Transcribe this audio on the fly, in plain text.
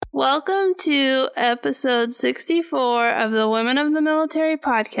Welcome to episode 64 of the Women of the Military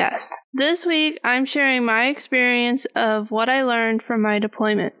podcast. This week, I'm sharing my experience of what I learned from my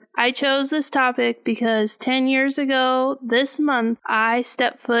deployment. I chose this topic because 10 years ago this month, I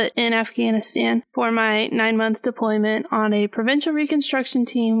stepped foot in Afghanistan for my 9-month deployment on a provincial reconstruction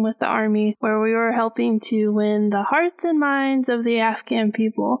team with the Army, where we were helping to win the hearts and minds of the Afghan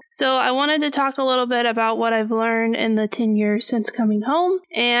people. So I wanted to talk a little bit about what I've learned in the 10 years since coming home.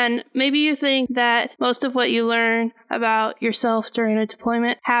 And maybe you think that most of what you learn about yourself during a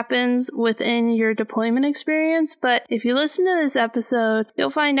deployment happens within your deployment experience. But if you listen to this episode, you'll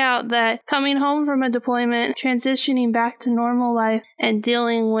find out that coming home from a deployment, transitioning back to normal life, and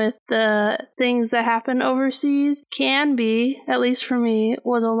dealing with the things that happen overseas can be, at least for me,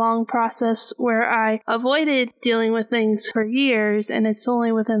 was a long process where I avoided dealing with things for years, and it's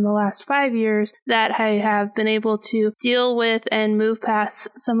only within the last 5 years that I have been able to deal with and move past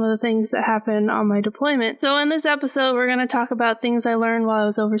some of the things that happened on my deployment. So in this episode, we're going to talk about things I learned while I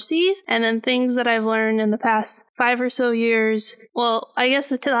was overseas, and then things that I've learned in the past 5 or so years. Well, I guess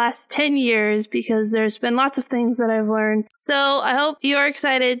the last 10 years, because there's been lots of things that I've learned. So I hope you are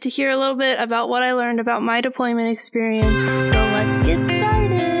excited to hear a little bit about what I learned about my deployment experience. So let's get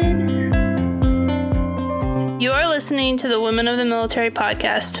started. You are listening to the Women of the Military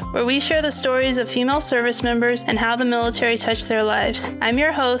podcast, where we share the stories of female service members and how the military touched their lives. I'm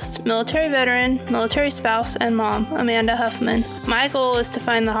your host, military veteran, military spouse, and mom, Amanda Huffman. My goal is to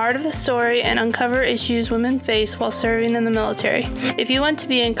find the heart of the story and uncover issues women face while serving in the military. If you want to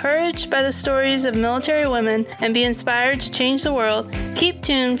be encouraged by the stories of military women and be inspired to change the world, keep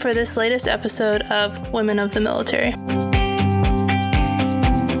tuned for this latest episode of Women of the Military.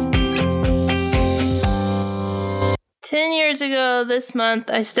 10 years ago this month,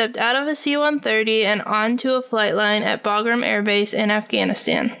 I stepped out of a C-130 and onto a flight line at Bagram Air Base in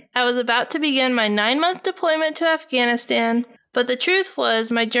Afghanistan. I was about to begin my 9-month deployment to Afghanistan, but the truth was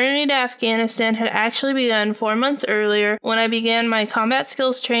my journey to Afghanistan had actually begun 4 months earlier when I began my combat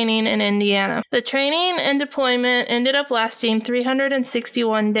skills training in Indiana. The training and deployment ended up lasting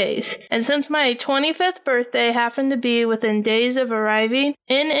 361 days, and since my 25th birthday happened to be within days of arriving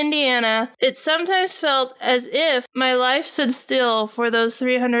in Indiana, it sometimes felt as if my life stood still for those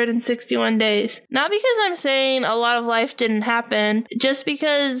 361 days. Not because I'm saying a lot of life didn't happen, just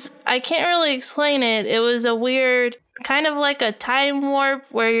because I can't really explain it. It was a weird, kind of like a time warp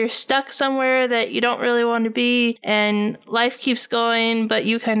where you're stuck somewhere that you don't really want to be, and life keeps going, but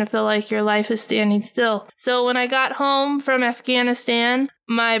you kind of feel like your life is standing still. So when I got home from Afghanistan,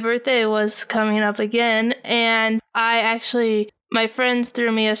 my birthday was coming up again, and my friends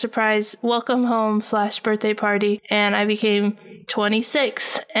threw me a surprise welcome home / birthday party, and I became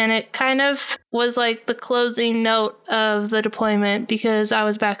 26, and it kind of was like the closing note of the deployment because I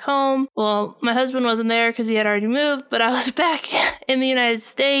was back home. Well, my husband wasn't there because he had already moved, but I was back in the United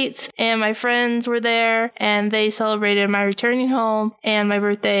States, and my friends were there, and they celebrated my returning home and my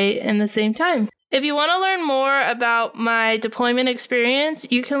birthday in the same time. If you want to learn more about my deployment experience,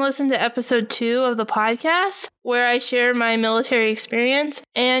 you can listen to episode 2 of the podcast, where I share my military experience.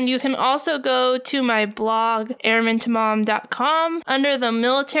 And you can also go to my blog, airmantomom.com. Under the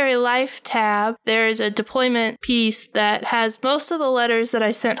military life tab, there is a deployment piece that has most of the letters that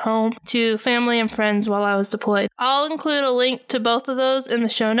I sent home to family and friends while I was deployed. I'll include a link to both of those in the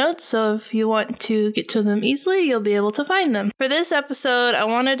show notes, so if you want to get to them easily, you'll be able to find them. For this episode, I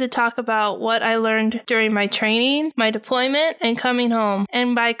wanted to talk about what I learned during my training, my deployment, and coming home.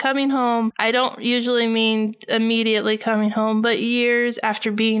 And by coming home, I don't usually mean immediately coming home, but years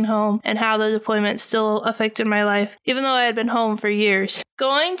after being home, and how the deployment still affected my life, even though I had been home for years.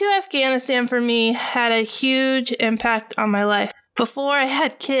 Going to Afghanistan for me had a huge impact on my life. Before I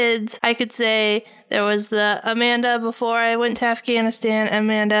had kids, I could say there was the Amanda before I went to Afghanistan,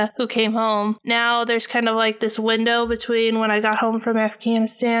 Amanda who came home. Now there's kind of like this window between when I got home from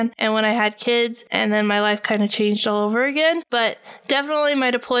Afghanistan and when I had kids, and then my life kind of changed all over again. But definitely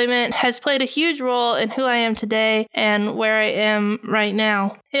my deployment has played a huge role in who I am today and where I am right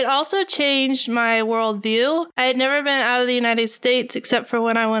now. It also changed my worldview. I had never been out of the United States except for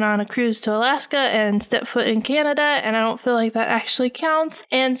when I went on a cruise to Alaska and stepped foot in Canada, and I don't feel like that actually counts.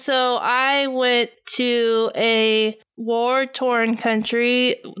 And so I went to a war-torn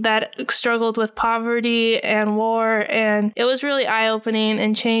country that struggled with poverty and war, and it was really eye-opening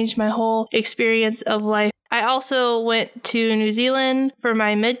and changed my whole experience of life. I also went to New Zealand for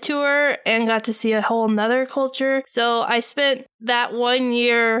my mid-tour and got to see a whole nother culture. So I spent that 1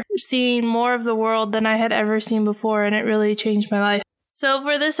 year seeing more of the world than I had ever seen before, and it really changed my life. So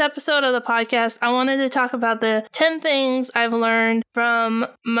for this episode of the podcast, I wanted to talk about the 10 things I've learned from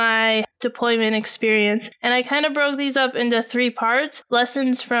my deployment experience. And I kind of broke these up into 3 parts.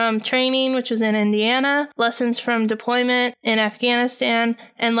 Lessons from training, which was in Indiana, lessons from deployment in Afghanistan,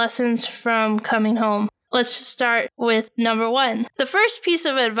 and lessons from coming home. Let's start with number 1. The first piece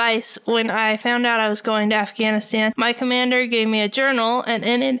of advice when I found out I was going to Afghanistan, my commander gave me a journal, and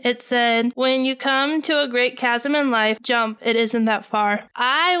in it said, "When you come to a great chasm in life, jump, it isn't that far."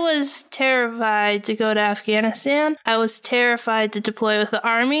 I was terrified to go to Afghanistan. I was terrified to deploy with the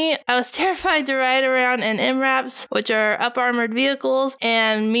Army. I was terrified to ride around in MRAPs, which are up-armored vehicles,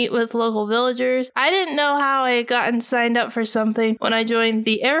 and meet with local villagers. I didn't know how I had gotten signed up for something when I joined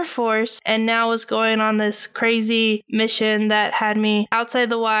the Air Force, and now was going on this crazy mission that had me outside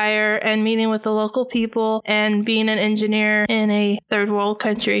the wire and meeting with the local people and being an engineer in a third world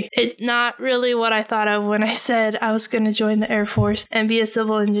country. It's not really what I thought of when I said I was going to join the Air Force and be a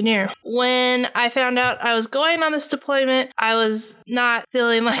civil engineer. When I found out I was going on this deployment, I was not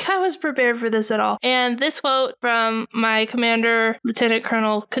feeling like I was prepared for this at all. And this quote from my commander, Lieutenant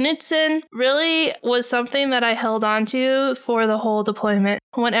Colonel Knudsen, really was something that I held on to for the whole deployment.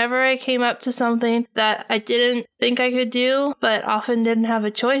 Whenever I came up to something that I didn't think I could do, but often didn't have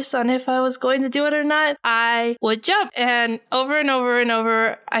a choice on if I was going to do it or not, I would jump. And over and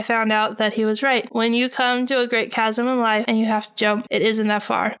over, I found out that he was right. When you come to a great chasm in life and you have to jump, it isn't that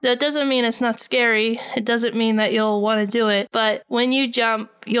far. That doesn't mean it's not scary. It doesn't mean that you'll want to do it. But when you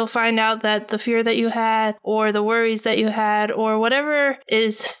jump, you'll find out that the fear that you had, or the worries that you had, or whatever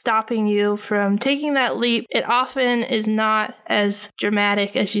is stopping you from taking that leap, it often is not as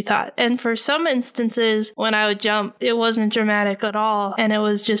dramatic as you thought. And for some instances, when I would jump, it wasn't dramatic at all. And it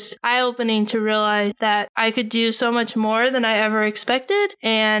was just eye-opening to realize that I could do so much more than I ever expected.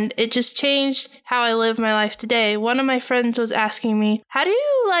 And it just changed how I live my life today. One of my friends was asking me, "How do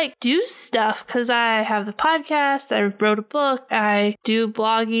you do stuff?" Because I have the podcast, I wrote a book, I do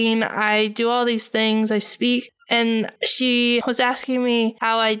blogging, I do all these things, I speak. And she was asking me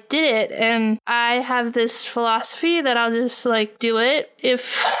how I did it. And I have this philosophy that I'll just do it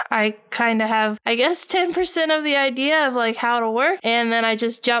if I kind of have, I guess, 10% of the idea of how to work. And then I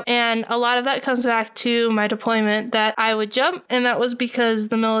just jump. And a lot of that comes back to my deployment, that I would jump. And that was because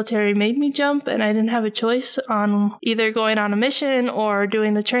the military made me jump and I didn't have a choice on either going on a mission or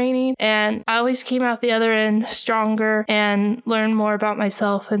doing the training. And I always came out the other end stronger and learned more about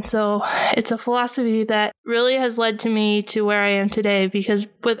myself. And so it's a philosophy that really has led to me to where I am today, because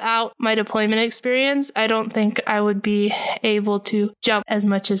without my deployment experience, I don't think I would be able to jump as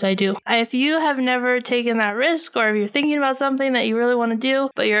much as I do. If you have never taken that risk, or if you're thinking about something that you really want to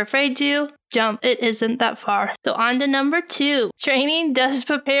do, but you're afraid to, jump. It isn't that far. So on to number 2. Training does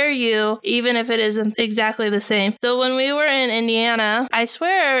prepare you, even if it isn't exactly the same. So when we were in Indiana, I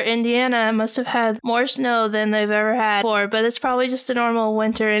swear Indiana must have had more snow than they've ever had before, but it's probably just a normal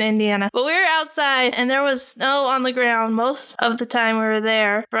winter in Indiana. But we were outside and there was snow on the ground most of the time we were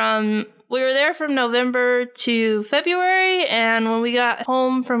there. We were there from November to February, and when we got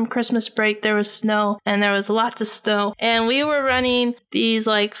home from Christmas break, there was snow, and there was lots of snow. And we were running these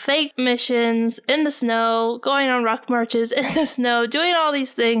fake missions in the snow, going on rock marches in the snow, doing all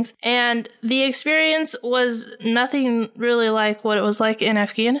these things. And the experience was nothing really like what it was like in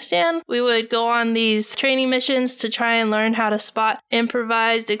Afghanistan. We would go on these training missions to try and learn how to spot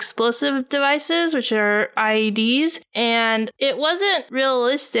improvised explosive devices, which are IEDs. And it wasn't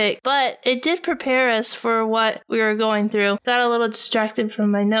realistic, but it did prepare us for what we were going through. Got a little distracted from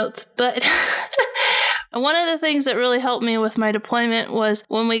my notes, but one of the things that really helped me with my deployment was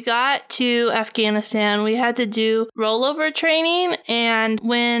when we got to Afghanistan, we had to do rollover training. And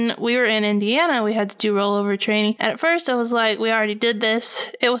when we were in Indiana, we had to do rollover training. And at first I was like, we already did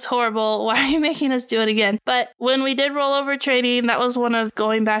this. It was horrible. Why are you making us do it again? But when we did rollover training, that was one of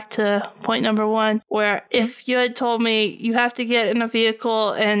going back to point number 1, where if you had told me you have to get in a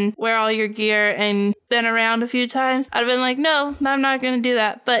vehicle and wear all your gear and spin around a few times, I'd have been like, no, I'm not going to do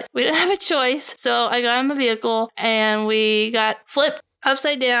that. But we didn't have a choice. So I got in the vehicle and we got flipped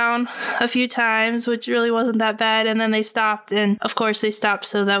upside down a few times, which really wasn't that bad. And then they stopped. And of course they stopped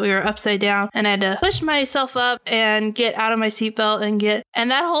so that we were upside down, and I had to push myself up and get out of my seatbelt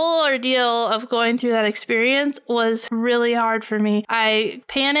and that whole ordeal of going through that experience was really hard for me. I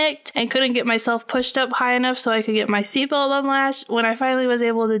panicked and couldn't get myself pushed up high enough so I could get my seatbelt unlatched. When I finally was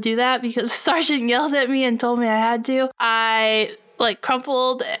able to do that, because the sergeant yelled at me and told me I had to, I like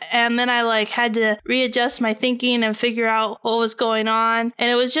crumpled, and then I like had to readjust my thinking and figure out what was going on.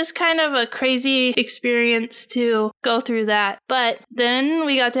 And it was just kind of a crazy experience to go through that. But then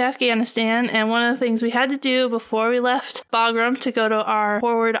we got to Afghanistan, and one of the things we had to do before we left Bagram to go to our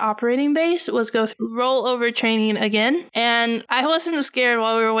forward operating base was go through rollover training again. And I wasn't scared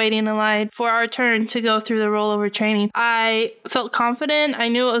while we were waiting in line for our turn to go through the rollover training. I felt confident. I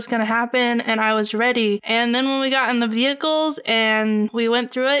knew it was going to happen, and I was ready. And then when we got in the vehicles and we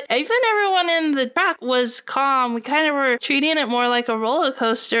went through it, even everyone in the track was calm. We kind of were treating it more like a roller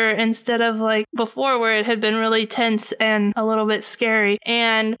coaster instead of like before, where it had been really tense and a little bit scary.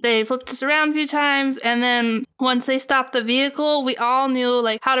 And they flipped us around a few times, and then once they stopped the vehicle, we all knew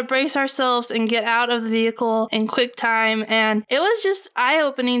like how to brace ourselves and get out of the vehicle in quick time. And it was just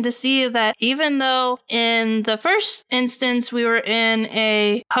eye-opening to see that even though in the first instance we were in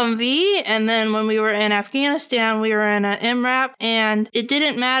a Humvee, and then when we were in Afghanistan we were in an MRAP, and it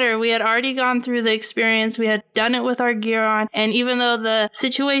didn't matter. We had already gone through the experience. We had done it with our gear on, and even though the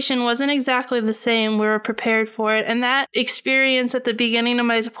situation wasn't exactly the same, we were prepared for it. And that experience at the beginning of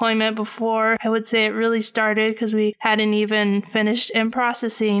my deployment, before I would say it really started, because we hadn't even finished in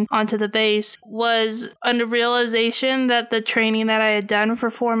processing onto the base, was a realization that the training that I had done for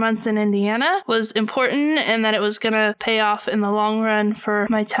 4 months in Indiana was important, and that it was going to pay off in the long run for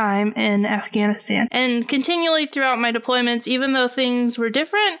my time in Afghanistan. And continually throughout my deployments, even though things were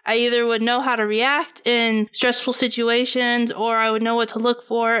different, I either would know how to react in stressful situations, or I would know what to look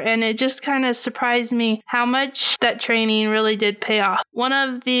for. And it just kind of surprised me how much that training really did pay off. One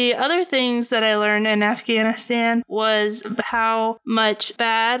of the other things that I learned in Afghanistan was how much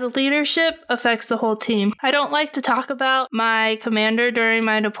bad leadership affects the whole team. I don't like to talk about my commander during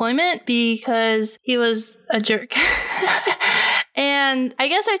my deployment because he was a jerk. And I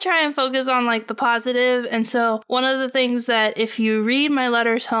guess I try and focus on like the positive. And so one of the things that if you read my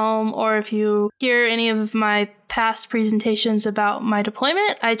letters home, or if you hear any of my past presentations about my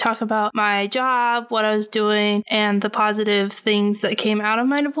deployment, I talk about my job, what I was doing, and the positive things that came out of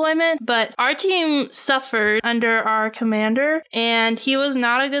my deployment. But our team suffered under our commander, and he was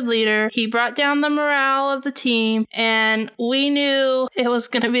not a good leader. He brought down the morale of the team, and we knew it was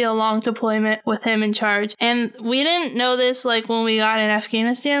going to be a long deployment with him in charge. And we didn't know this like when we got in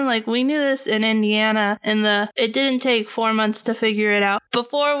Afghanistan. Like we knew this in Indiana, and it didn't take 4 months to figure it out.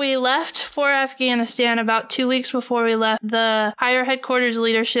 Before we left for Afghanistan, about 2 weeks before we left, the higher headquarters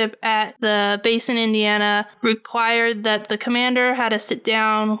leadership at the base in Indiana required that the commander had to sit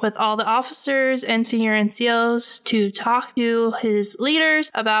down with all the officers and senior NCOs to talk to his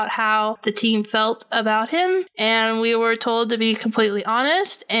leaders about how the team felt about him. And we were told to be completely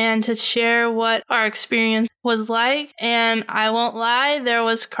honest and to share what our experience was like. And I won't lie, there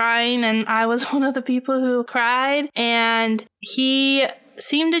was crying, and I was one of the people who cried. And he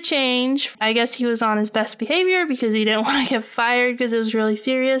seemed to change. I guess he was on his best behavior because he didn't want to get fired because it was really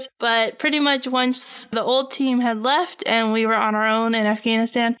serious. But pretty much once the old team had left and we were on our own in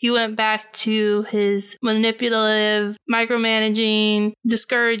Afghanistan, he went back to his manipulative, micromanaging,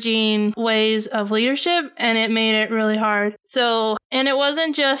 discouraging ways of leadership, and it made it really hard. So, and it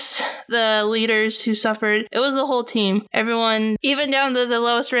wasn't just the leaders who suffered, it was the whole team. Everyone, even down to the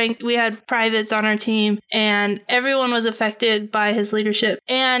lowest rank, we had privates on our team, and everyone was affected by his leadership.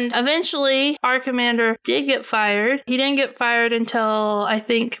 And eventually, our commander did get fired. He didn't get fired until I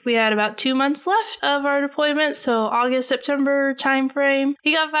think we had about 2 months left of our deployment, so August, September timeframe.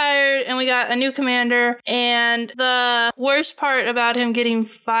 He got fired, and we got a new commander. And the worst part about him getting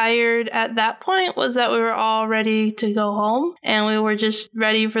fired at that point was that we were all ready to go home, and we were just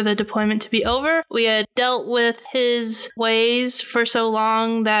ready for the deployment to be over. We had dealt with his ways for so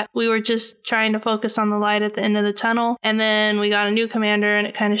long that we were just trying to focus on the light at the end of the tunnel. And then we got a new commander, and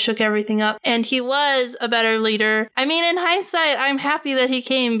it kind of shook everything up. And he was a better leader. I mean, in hindsight, I'm happy that he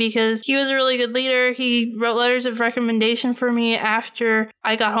came because he was a really good leader. He wrote letters of recommendation for me after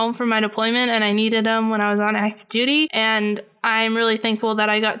I got home from my deployment, and I needed them when I was on active duty. And I'm really thankful that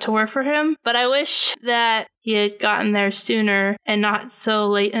I got to work for him, but I wish that he had gotten there sooner and not so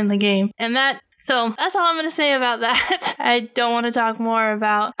late in the game. So that's all I'm going to say about that. I don't want to talk more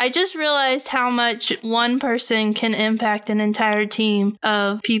about. I just realized how much one person can impact an entire team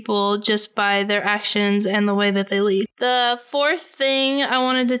of people just by their actions and the way that they lead. The fourth thing I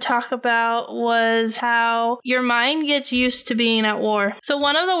wanted to talk about was how your mind gets used to being at war. So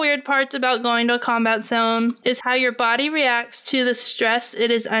one of the weird parts about going to a combat zone is how your body reacts to the stress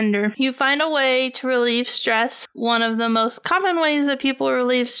it is under. You find a way to relieve stress. One of the most common ways that people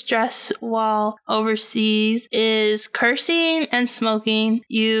relieve stress while while overseas is cursing and smoking.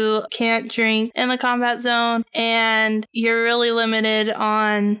 You can't drink in the combat zone, and you're really limited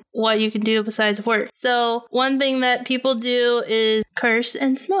on what you can do besides work. So one thing that people do is curse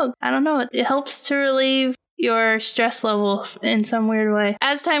and smoke. I don't know. It helps to relieve your stress level in some weird way.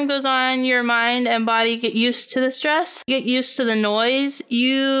 As time goes on, your mind and body get used to the stress, get used to the noise.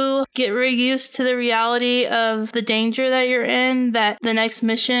 You get used to the reality of the danger that you're in, that the next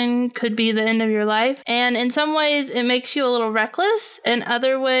mission could be the end of your life. And in some ways, it makes you a little reckless. In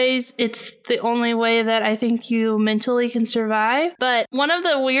other ways, it's the only way that I think you mentally can survive. But one of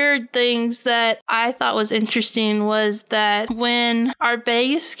the weird things that I thought was interesting was that when our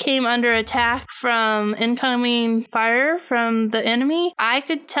base came under attack from incoming fire from the enemy, I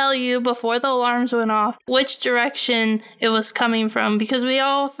could tell you before the alarms went off which direction it was coming from, because we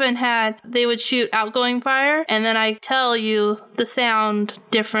often they would shoot outgoing fire, and then I tell you the sound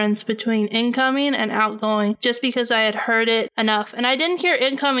difference between incoming and outgoing just because I had heard it enough. And I didn't hear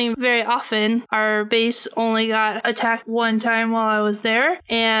incoming very often. Our base only got attacked one time while I was there,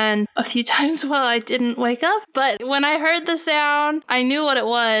 and a few times while I didn't wake up. But when I heard the sound, I knew what it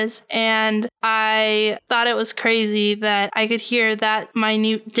was, and I thought it was crazy that I could hear that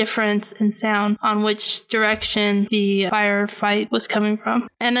minute difference in sound on which direction the firefight was coming from.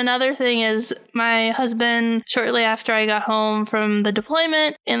 And another thing is, my husband, shortly after I got home from the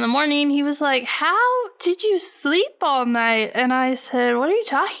deployment in the morning, he was like, "How did you sleep all night?" And I said, "What are you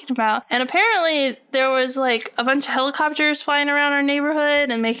talking about?" And apparently there was like a bunch of helicopters flying around our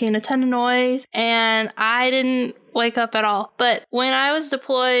neighborhood and making a ton of noise, and I didn't wake up at all. But when I was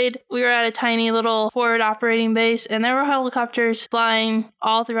deployed, we were at a tiny little forward operating base, and there were helicopters flying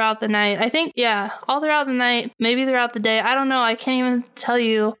all throughout the night. I think, all throughout the night, maybe throughout the day. I don't know. I can't even tell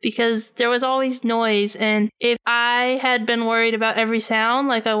you, because there was always noise. And if I had been worried about every sound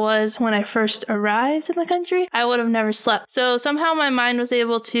like I was when I first arrived in the country, I would have never slept. So somehow my mind was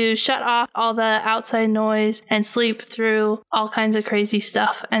able to shut off all the outside noise and sleep through all kinds of crazy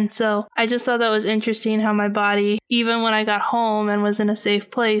stuff. And so I just thought that was interesting how my body, even when I got home and was in a safe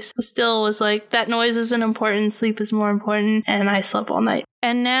place, still was like, that noise isn't important, sleep is more important, and I slept all night.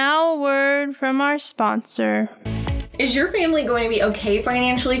 And now, a word from our sponsor. Is your family going to be okay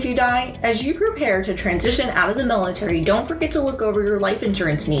financially if you die? As you prepare to transition out of the military, don't forget to look over your life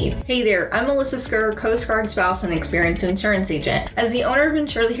insurance needs. Hey there, I'm Melissa Skur, Coast Guard spouse and experienced insurance agent. As the owner of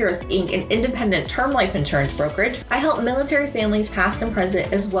Insure the Heroes Inc., an independent term life insurance brokerage, I help military families past and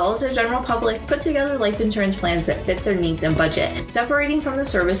present, as well as the general public, put together life insurance plans that fit their needs and budget. Separating from the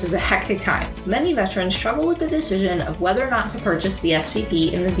service is a hectic time. Many veterans struggle with the decision of whether or not to purchase the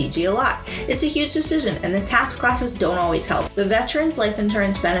SPP and the VG lot. It's a huge decision, and the tax classes don't always help. The Veterans Life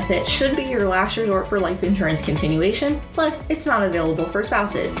Insurance benefit should be your last resort for life insurance continuation, plus it's not available for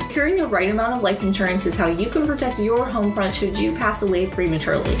spouses. Securing the right amount of life insurance is how you can protect your home front should you pass away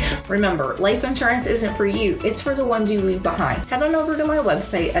prematurely. Remember, life insurance isn't for you, it's for the ones you leave behind. Head on over to my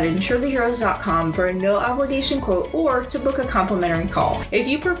website at insuretheheroes.com for a no obligation quote or to book a complimentary call. If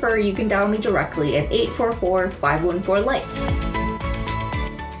you prefer, you can dial me directly at 844-514-LIFE.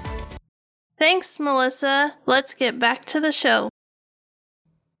 Thanks, Melissa. Let's get back to the show.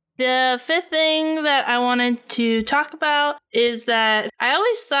 The fifth thing that I wanted to talk about is that I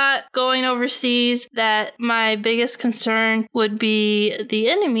always thought going overseas that my biggest concern would be the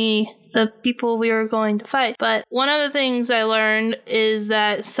enemy, the people we were going to fight. But one of the things I learned is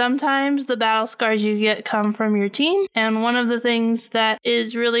that sometimes the battle scars you get come from your team. And one of the things that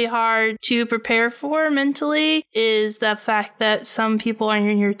is really hard to prepare for mentally is the fact that some people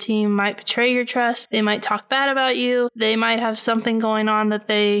on your team might betray your trust. They might talk bad about you. They might have something going on that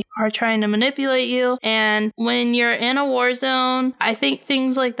they are trying to manipulate you. And when you're in a war zone, I think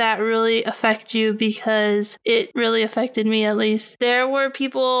things like that really affect you, because it really affected me, at least. There were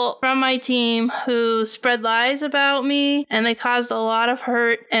people from my team who spread lies about me, and they caused a lot of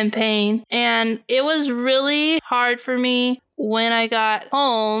hurt and pain. And it was really hard for me when I got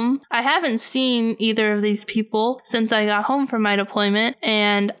home. I haven't seen either of these people since I got home from my deployment,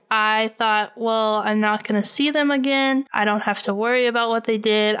 and I thought, well, I'm not going to see them again. I don't have to worry about what they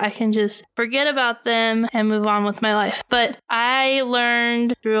did. I can just forget about them and move on with my life. But I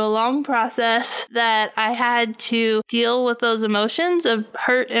learned through a long process that I had to deal with those emotions of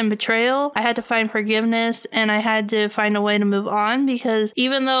hurt and betrayal. I had to find forgiveness, and I had to find a way to move on, because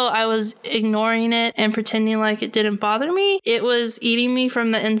even though I was ignoring it and pretending like it didn't bother me, it was eating me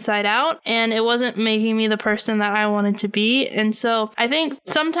from the inside out, and it wasn't making me the person that I wanted to be. And so I think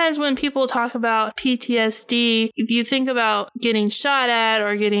sometimes when people talk about PTSD, you think about getting shot at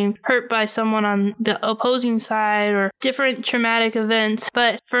or getting hurt by someone on the opposing side or different traumatic events.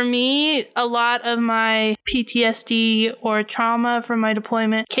 But for me, a lot of my PTSD or trauma from my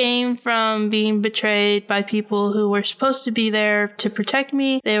deployment came from being betrayed by people who were supposed to be there to protect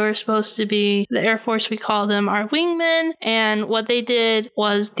me. They were supposed to be, the Air Force, we call them our wingmen, and what they did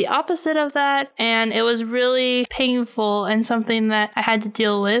was the opposite of that, and it was really painful and something that I had to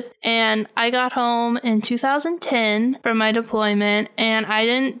deal with. And I got home in 2010 from my deployment, and I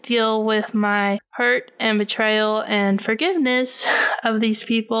didn't deal with my hurt and betrayal and forgiveness of these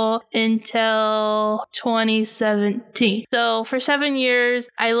people until 2017. So for 7 years,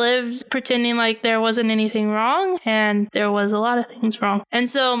 I lived pretending like there wasn't anything wrong, and there was a lot of things wrong. And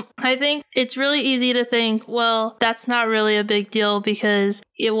so I think it's really easy to think, well, that's not really a big deal because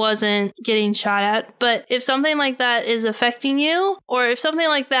it wasn't getting shot at. But if something like that is affecting you, or if something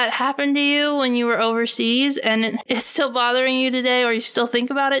like that happened to you when you were overseas and it's still bothering you today, or you still think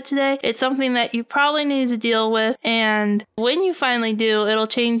about it today, it's something that you probably need to deal with. And when you finally do, it'll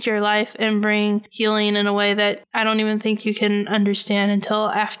change your life and bring healing in a way that I don't even think you can understand until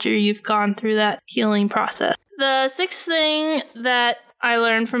after you've gone through that healing process. The sixth thing that I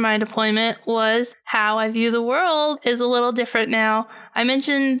learned from my deployment was how I view the world is a little different now. I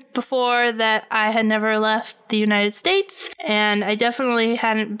mentioned before that I had never left the United States, and I definitely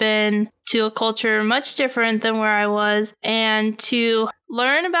hadn't been to a culture much different than where I was. And to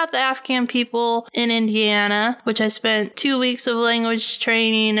learn about the Afghan people in Indiana, which I spent 2 weeks of language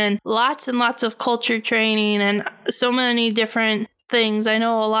training and lots of culture training and so many different things. I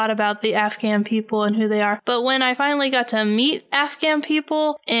know a lot about the Afghan people and who they are. But when I finally got to meet Afghan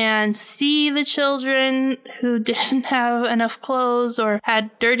people and see the children who didn't have enough clothes or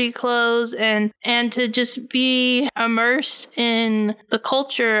had dirty clothes, and to just be immersed in the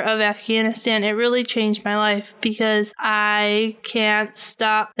culture of Afghanistan, it really changed my life because I can't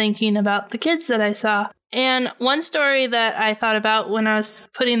stop thinking about the kids that I saw. And one story that I thought about when I was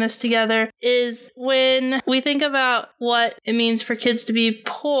putting this together is when we think about what it means for kids to be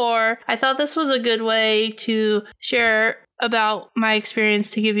poor, I thought this was a good way to share about my experience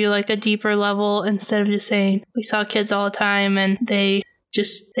to give you like a deeper level instead of just saying we saw kids all the time and they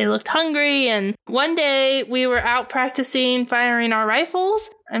looked hungry. And one day we were out practicing firing our rifles.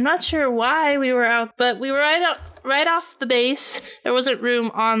 I'm not sure why we were out, but we were right off the base. There wasn't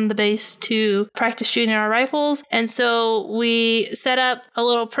room on the base to practice shooting our rifles. And so we set up a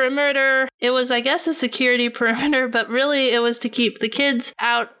little perimeter. It was, I guess, a security perimeter, but really it was to keep the kids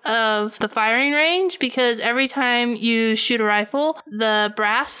out of the firing range, because every time you shoot a rifle, the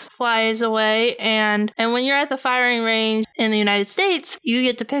brass flies away. And when you're at the firing range in the United States, you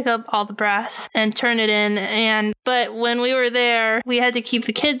get to pick up all the brass and turn it in. But when we were there, we had to keep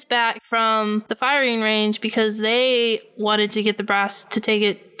the kids back from the firing range because they wanted to get the brass to take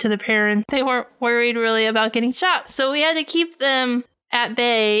it to the parent. They weren't worried really about getting shot. So we had to keep them at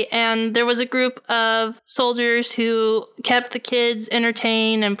bay, and there was a group of soldiers who kept the kids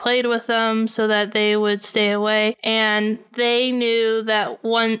entertained and played with them so that they would stay away. And they knew that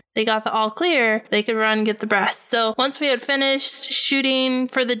once they got the all clear, they could run and get the brass. So once we had finished shooting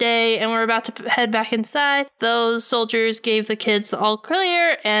for the day and we're about to head back inside, those soldiers gave the kids the all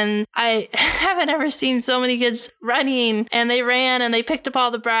clear, and I haven't ever seen so many kids running, and they ran and they picked up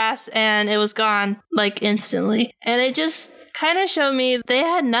all the brass and it was gone like instantly. And it just kind of showed me they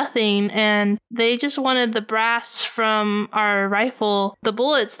had nothing, and they just wanted the brass from our rifle, the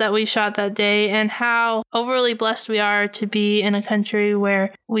bullets that we shot that day, and how overly blessed we are to be in a country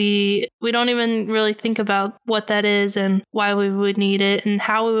where we don't even really think about what that is and why we would need it and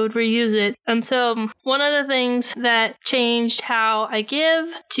how we would reuse it. And so one of the things that changed how I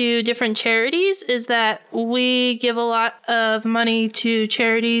give to different charities is that we give a lot of money to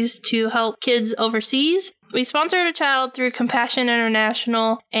charities to help kids overseas. We sponsored a child through Compassion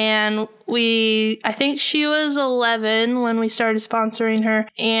International, and I think she was 11 when we started sponsoring her.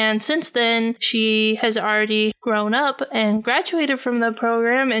 And since then, she has already grown up and graduated from the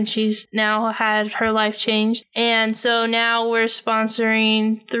program, and she's now had her life changed. And so now we're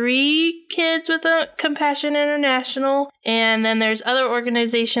sponsoring 3 kids with Compassion International. And then there's other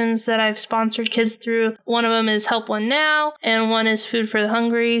organizations that I've sponsored kids through. One of them is Help One Now, and one is Food for the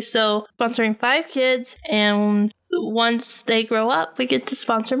Hungry. So sponsoring 5 kids, and once they grow up, we get to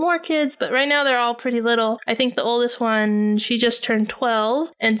sponsor more kids, but right now they're all pretty little. I think the oldest one, she just turned 12,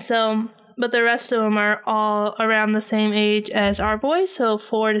 but the rest of them are all around the same age as our boys, so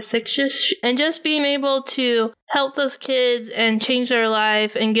 4 to 6-ish. And just being able to help those kids and change their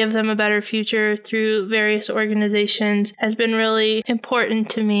life and give them a better future through various organizations has been really important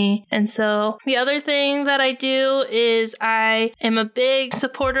to me. And so the other thing that I do is I am a big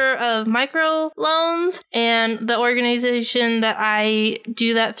supporter of microloans, and the organization that I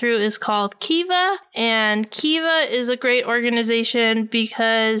do that through is called Kiva. And Kiva is a great organization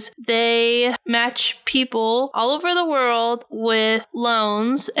because they match people all over the world with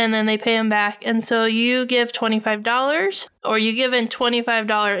loans, and then they pay them back. And so you give $25 or you give in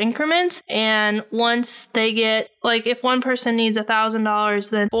 $25 increments, and once they get, like, if one person needs $1,000,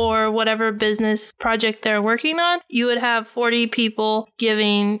 then for whatever business project they're working on, you would have 40 people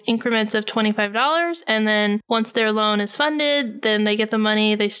giving increments of $25, and then once their loan is funded, then they get the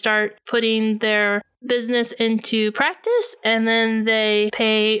money, they start putting their business into practice, and then they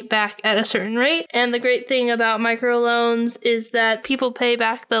pay back at a certain rate. And the great thing about microloans is that people pay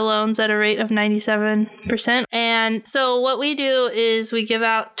back the loans at a rate of 97%. And so what we do is we give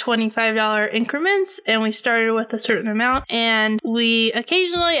out $25 increments, and we started with a certain amount, and we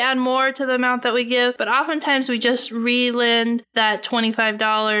occasionally add more to the amount that we give, but oftentimes we just re-lend that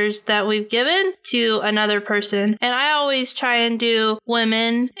 $25 that we've given to another person. And I always try and do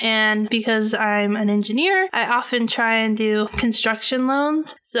women, and because I'm an engineer, I often try and do construction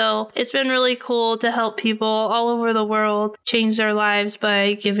loans. So it's been really cool to help people all over the world change their lives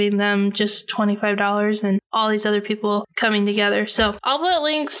by giving them just $25 and all these other people coming together. So I'll put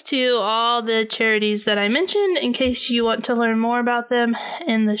links to all the charities that I mentioned in case you want to learn more about them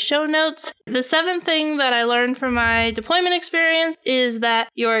in the show notes. The seventh thing that I learned from my deployment experience is that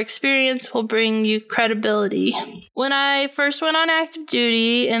your experience will bring you credibility. When I first went on active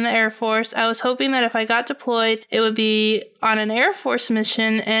duty in the Air Force, I was hoping that if I got deployed, it would be on an Air Force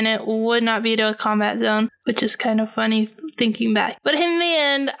mission and it would not be to a combat zone, which is kind of funny thinking back. But in the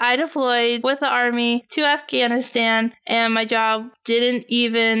end, I deployed with the Army to Afghanistan, and my job didn't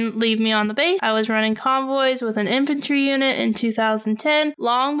even leave me on the base. I was running convoys with an infantry unit in 2010,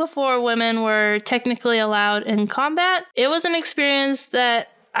 long before women were technically allowed in combat. It was an experience that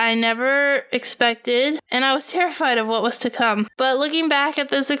I never expected, and I was terrified of what was to come. But looking back at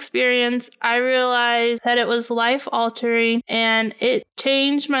this experience, I realized that it was life-altering, and it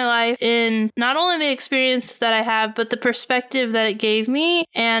changed my life in not only the experience that I have, but the perspective that it gave me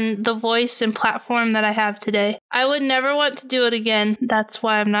and the voice and platform that I have today. I would never want to do it again. That's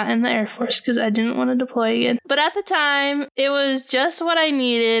why I'm not in the Air Force, because I didn't want to deploy again. But at the time, it was just what I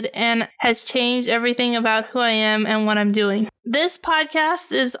needed and has changed everything about who I am and what I'm doing. This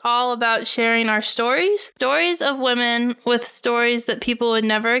podcast is all about sharing our stories of women with stories that people would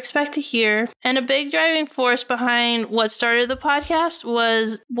never expect to hear. And a big driving force behind what started the podcast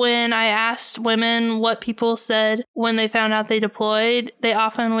was when I asked women what people said when they found out they deployed. They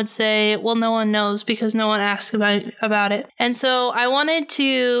often would say, well, no one knows because no one asked about it. And so I wanted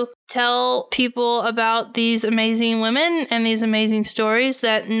to tell people about these amazing women and these amazing stories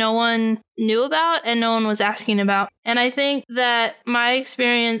that no one knew about and no one was asking about. And I think that my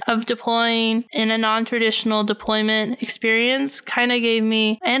experience of deploying in a non-traditional deployment experience kind of gave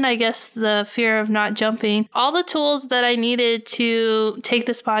me, and I guess the fear of not jumping, all the tools that I needed to take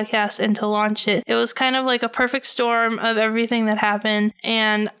this podcast and to launch it. It was kind of like a perfect storm of everything that happened,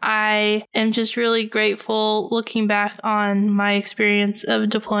 and I am just really grateful looking back on my experience of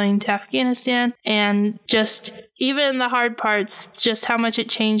deploying to Afghanistan and just even the hard parts, just how much it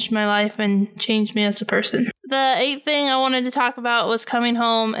changed my life and changed me as a person. The eighth thing I wanted to talk about was coming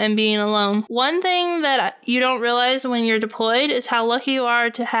home and being alone. One thing that you don't realize when you're deployed is how lucky you are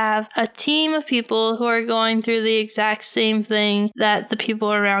to have a team of people who are going through the exact same thing that the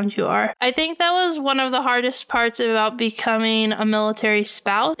people around you are. I think that was one of the hardest parts about becoming a military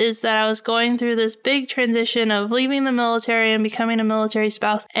spouse, is that I was going through this big transition of leaving the military and becoming a military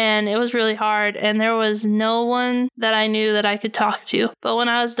spouse, and it was really hard, and there was no one that I knew that I could talk to. But when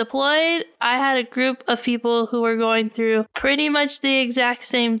I was deployed, I had a group of people who were going through pretty much the exact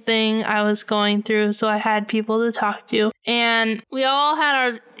same thing I was going through, so I had people to talk to. And we all had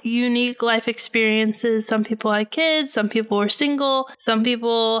our unique life experiences. Some people had kids, some people were single, some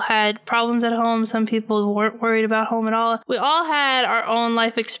people had problems at home, some people weren't worried about home at all. We all had our own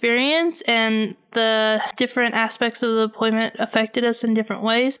life experience, and the different aspects of the deployment affected us in different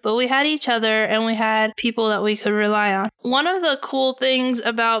ways, but we had each other and we had people that we could rely on. One of the cool things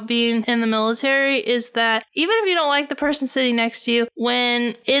about being in the military is that even if you don't like the person sitting next to you,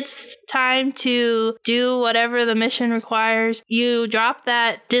 when it's time to do whatever the mission requires, you drop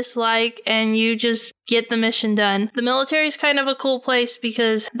that dislike and you just get the mission done. The military is kind of a cool place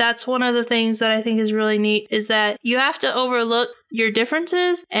because that's one of the things that I think is really neat, is that you have to overlook your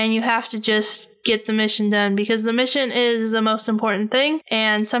differences and you have to just get the mission done, because the mission is the most important thing.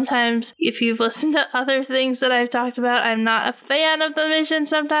 And sometimes, if you've listened to other things that I've talked about, I'm not a fan of the mission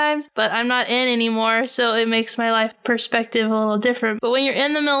sometimes, but I'm not in anymore, so it makes my life perspective a little different. But when you're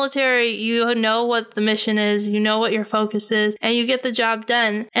in the military, you know what the mission is, you know what your focus is, and you get the job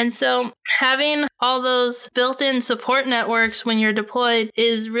done. And so having all those built-in support networks when you're deployed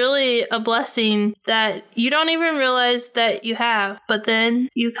is really a blessing that you don't even realize that you have, but then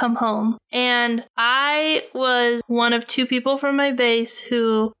you come home. And I was one of 2 people from my base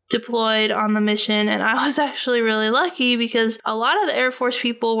who deployed on the mission, and I was actually really lucky because a lot of the Air Force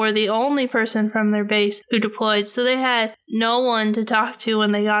people were the only person from their base who deployed, so they had no one to talk to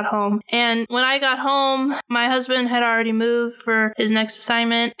when they got home. And when I got home, my husband had already moved for his next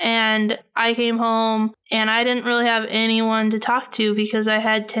assignment, and I came home and I didn't really have anyone to talk to because I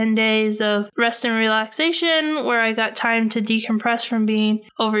had 10 days of rest and relaxation where I got time to decompress from being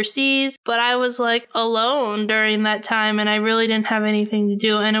overseas. But I was like alone during that time and I really didn't have anything to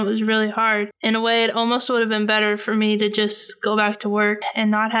do, and it was really hard. In a way, it almost would have been better for me to just go back to work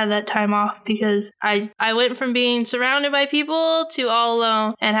and not have that time off, because I went from being surrounded by people to all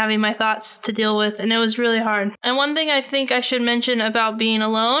alone and having my thoughts to deal with, and it was really hard. And one thing I think I should mention about being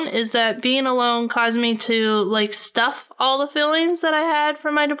alone is that being alone caused me to like stuff all the feelings that I had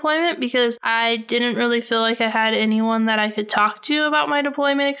from my deployment, because I didn't really feel like I had anyone that I could talk to about my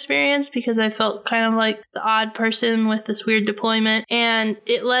deployment experience, because I felt kind of like the odd person with this weird deployment. And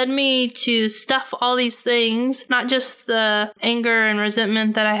it led me to stuff all these things, not just the anger and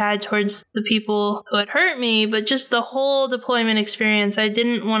resentment that I had towards the people who had hurt me, but just the whole deployment experience. I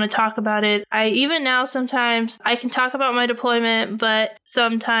didn't want to talk about it. Even now, sometimes I can talk about my deployment, but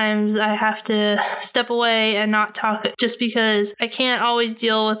sometimes I have to step away and not talk, just because I can't always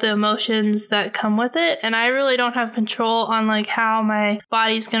deal with the emotions that come with it. And I really don't have control on like how my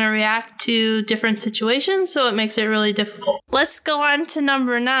body's going to react to different situations. So it makes it really difficult. Let's go on to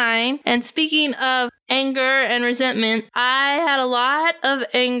number 9. And speaking of anger and resentment, I had a lot of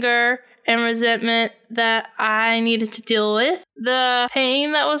anger and resentment that I needed to deal with. The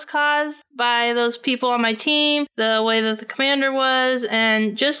pain that was caused by those people on my team, the way that the commander was,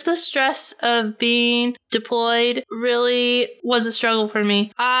 and just the stress of being deployed really was a struggle for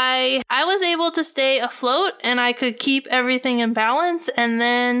me. I was able to stay afloat and I could keep everything in balance, and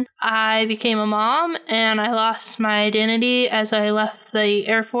then I became a mom and I lost my identity as I left the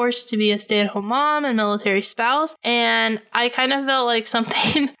Air Force to be a stay-at-home mom and military spouse, and I kind of felt like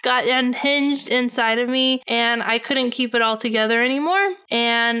something got unhinged inside of me and I couldn't keep it all together anymore,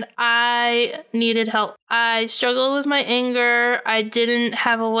 and I needed help. I struggled with my anger. I didn't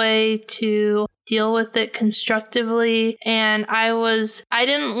have a way to deal with it constructively, and I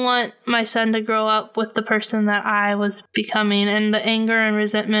didn't want my son to grow up with the person that I was becoming, and the anger and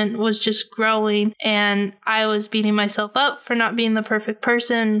resentment was just growing, and I was beating myself up for not being the perfect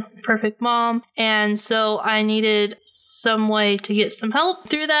person, perfect mom, and so I needed some way to get some help.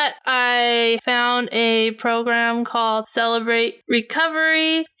 Through that, I found a program called Celebrate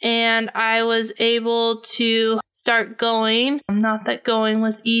Recovery, and I was able to start going. Not that going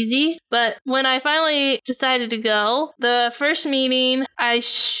was easy, but when I finally decided to go, the first meeting, I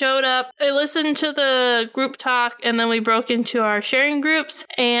showed up, I listened to the group talk, and then we broke into our sharing groups,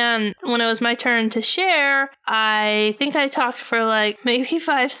 and when it was my turn to share, I think I talked for like maybe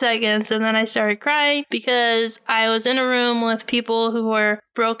 5 seconds, and then I started crying because I was in a room with people who were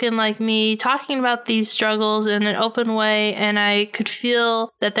broken like me, talking about these struggles in an open way, and I could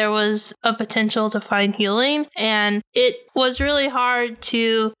feel that there was a potential to find healing. And it was really hard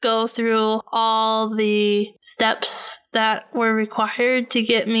to go through all the steps that were required to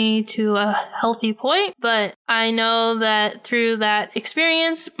get me to a healthy point, but I know that through that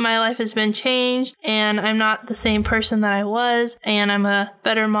experience, my life has been changed, and I'm not the same person that I was, and I'm a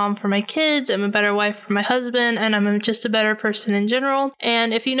better mom for my kids, I'm a better wife for my husband, and I'm just a better person in general.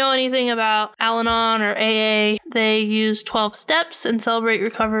 And if you know anything about Al-Anon or AA, they use 12 steps, and Celebrate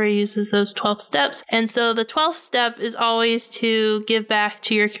Recovery uses those 12 steps. And so the 12th step is always to give back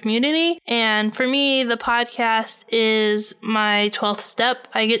to your community. And for me, the podcast is is my 12th step.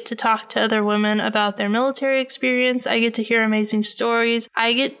 I get to talk to other women about their military experience. I get to hear amazing stories.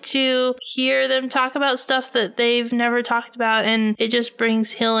 I get to hear them talk about stuff that they've never talked about, and it just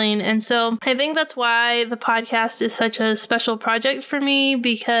brings healing. And so I think that's why the podcast is such a special project for me,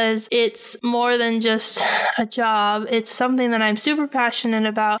 because it's more than just a job. It's something that I'm super passionate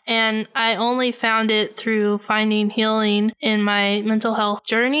about, and I only found it through finding healing in my mental health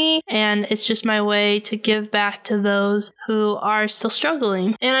journey, and it's just my way to give back to those who are still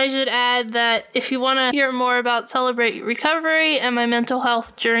struggling. And I should add that if you want to hear more about Celebrate Recovery and my mental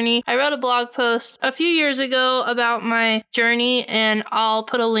health journey, I wrote a blog post a few years ago about my journey, and I'll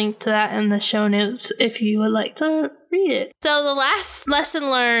put a link to that in the show notes if you would like to read it. So the last lesson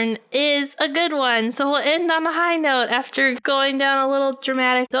learned is a good one. So we'll end on a high note after going down a little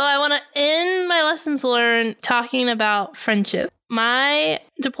dramatic. So I want to end my lessons learned talking about friendship. My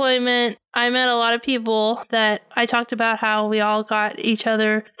deployment, I met a lot of people that I talked about how we all got each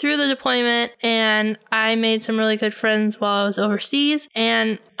other through the deployment, and I made some really good friends while I was overseas.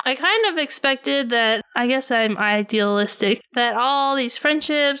 And I kind of expected that, I guess I'm idealistic, that all these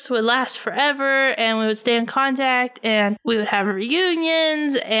friendships would last forever and we would stay in contact and we would have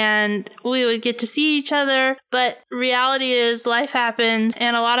reunions and we would get to see each other. But reality is life happens,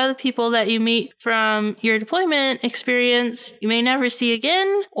 and a lot of the people that you meet from your deployment experience you may never see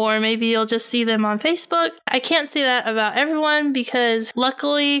again, or maybe you'll just see them on Facebook. I can't say that about everyone, because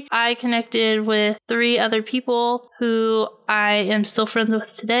luckily I connected with 3 other people who I am still friends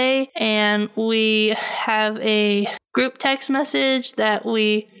with today, and we have a group text message that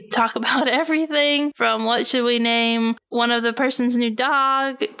we talk about everything from what should we name one of the person's new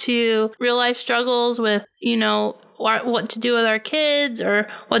dog to real life struggles with, what to do with our kids or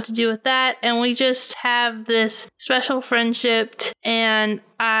what to do with that. And we just have this special friendship, and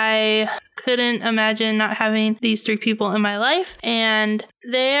I couldn't imagine not having these 3 people in my life. And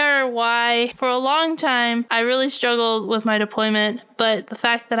they are why, for a long time, I really struggled with my deployment, but the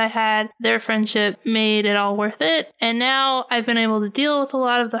fact that I had their friendship made it all worth it. And now I've been able to deal with a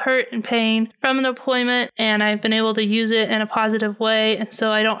lot of the hurt and pain from the deployment, and I've been able to use it in a positive way. And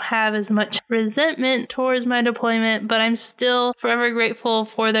so I don't have as much resentment towards my deployment, but I'm still forever grateful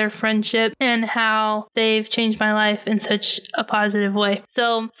for their friendship and how they've changed my life in such a positive way.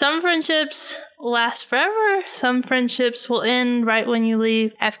 So some friendships last forever. Some friendships will end right when you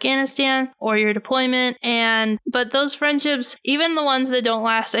leave Afghanistan or your deployment. But those friendships, even the ones that don't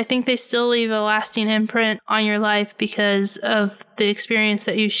last, I think they still leave a lasting imprint on your life because of the experience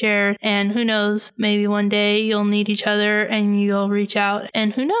that you shared. And who knows, maybe one day you'll need each other and you'll reach out,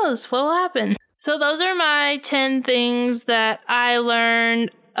 and who knows what will happen. So those are my 10 things that I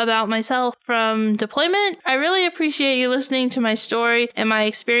learned about myself from deployment. I really appreciate you listening to my story and my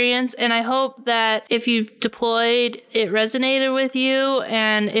experience, and I hope that if you've deployed, it resonated with you,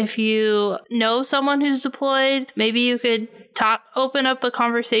 and if you know someone who's deployed, maybe you could open up a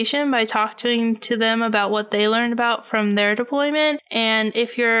conversation by talking to them about what they learned about from their deployment. And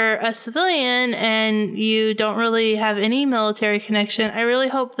if you're a civilian and you don't really have any military connection, I really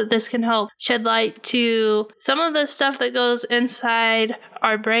hope that this can help shed light to some of the stuff that goes inside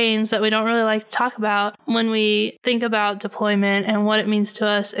our brains that we don't really like to talk about when we think about deployment and what it means to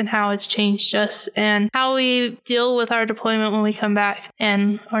us and how it's changed us and how we deal with our deployment when we come back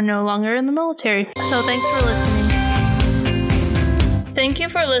and are no longer in the military. So thanks for listening. Thank you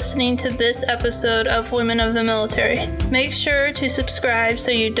for listening to this episode of Women of the Military. Make sure to subscribe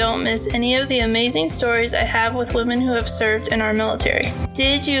so you don't miss any of the amazing stories I have with women who have served in our military.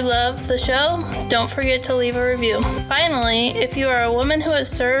 Did you love the show? Don't forget to leave a review. Finally, if you are a woman who has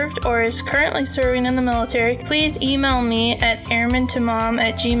served or is currently serving in the military, please email me at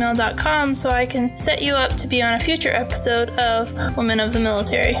airmantomom@gmail.com so I can set you up to be on a future episode of Women of the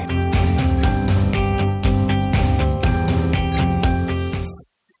Military.